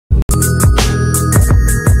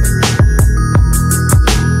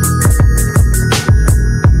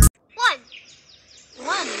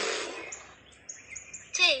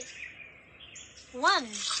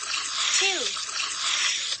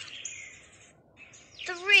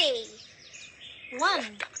1,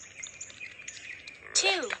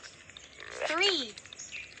 2, 3.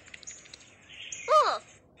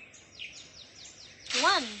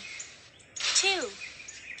 1, 2,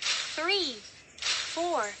 3,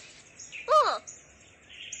 4.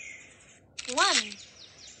 1,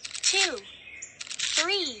 2,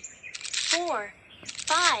 3, 4,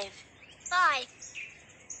 5.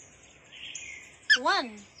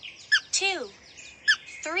 1, 2,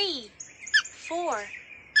 3, 4,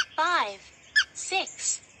 5,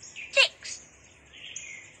 6.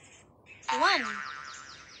 1,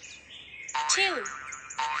 2,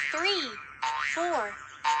 3, 4,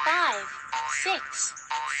 5, 6,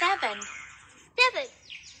 7.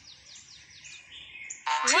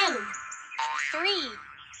 1, 3,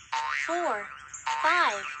 4,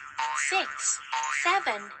 5, 6,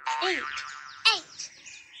 7, 8.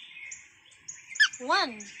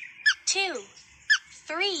 1, 2,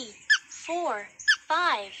 3, 4,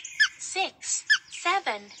 5, 6,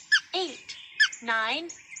 7, 8, 9.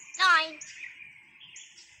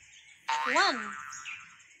 1,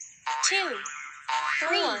 2,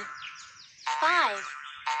 3, 5,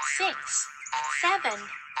 6, 7,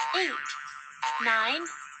 8, 9,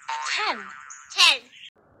 10.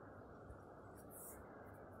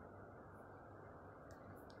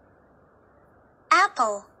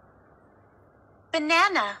 Apple,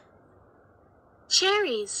 banana,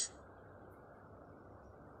 cherries,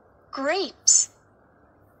 grapes,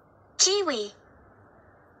 kiwi,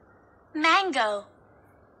 mango,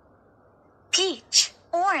 peach,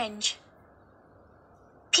 orange,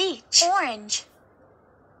 peach, orange,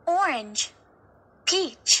 orange,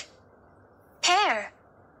 peach, pear,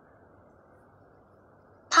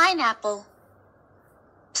 pineapple,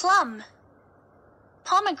 plum,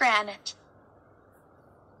 pomegranate,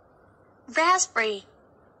 raspberry,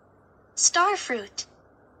 starfruit,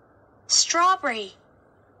 strawberry,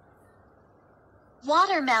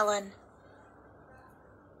 watermelon,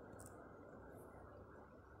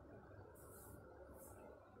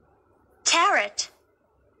 carrot,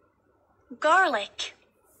 garlic,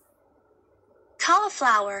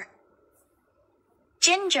 cauliflower,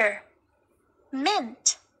 ginger,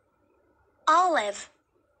 mint, olive,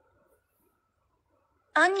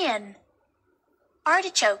 onion,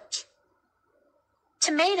 artichoke,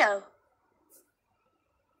 tomato,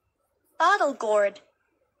 bottle gourd,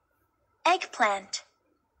 eggplant,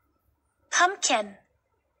 pumpkin,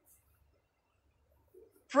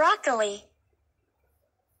 broccoli,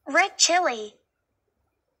 red chili,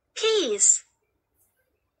 peas,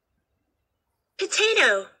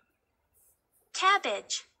 potato,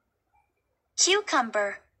 cabbage,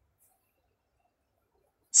 cucumber,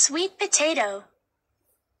 sweet potato,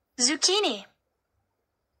 zucchini,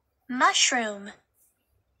 mushroom.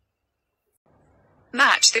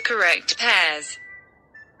 Match the correct pairs.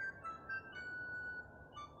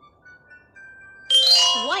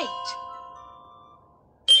 White,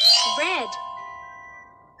 red,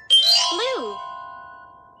 blue,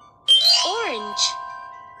 orange,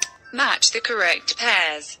 Match the correct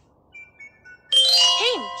pairs.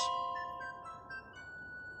 pink,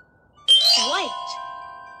 white,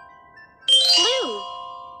 blue,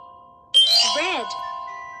 red,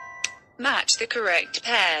 Match the correct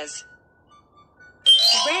pairs.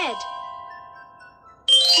 red,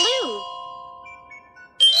 blue,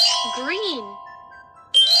 green,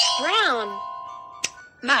 brown,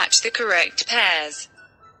 Match the correct pairs.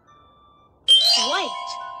 white,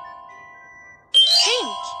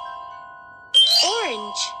 pink,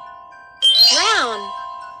 orange, brown,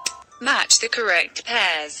 Match the correct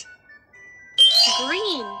pairs.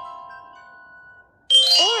 green,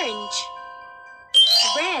 orange,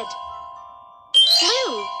 red,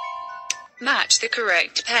 blue, Match the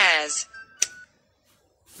correct pairs.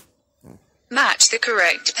 Match the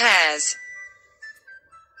correct pairs.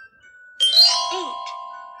 8,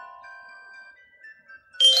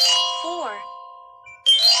 4,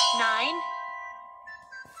 9,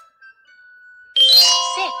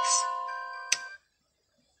 6,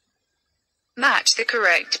 Match the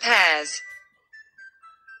correct pairs.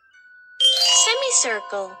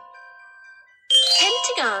 semicircle,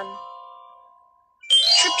 pentagon,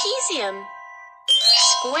 trapezium,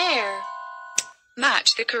 square,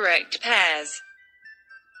 Match the correct pairs.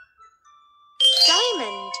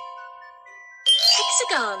 diamond,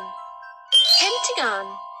 hexagon, pentagon,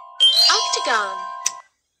 octagon.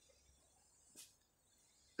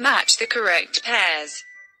 Match the correct pairs.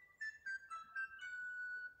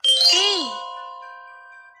 A,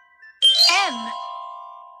 M,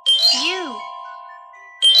 U,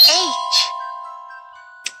 H,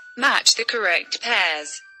 Match the correct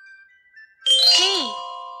pairs. P,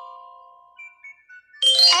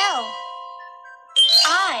 L,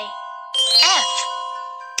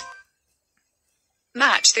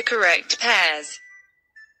 the correct pairs.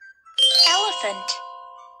 Elephant.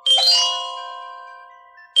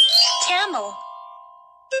 Camel.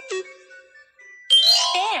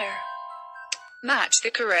 Bear. Match the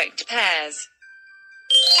correct pairs.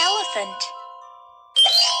 Elephant.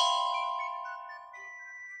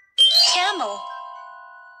 Camel.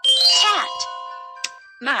 Cat.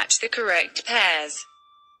 Match the correct pairs.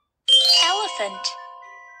 Elephant.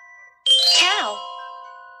 Cow.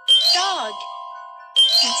 Dog.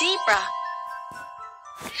 Zebra.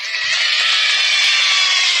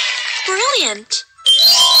 Brilliant!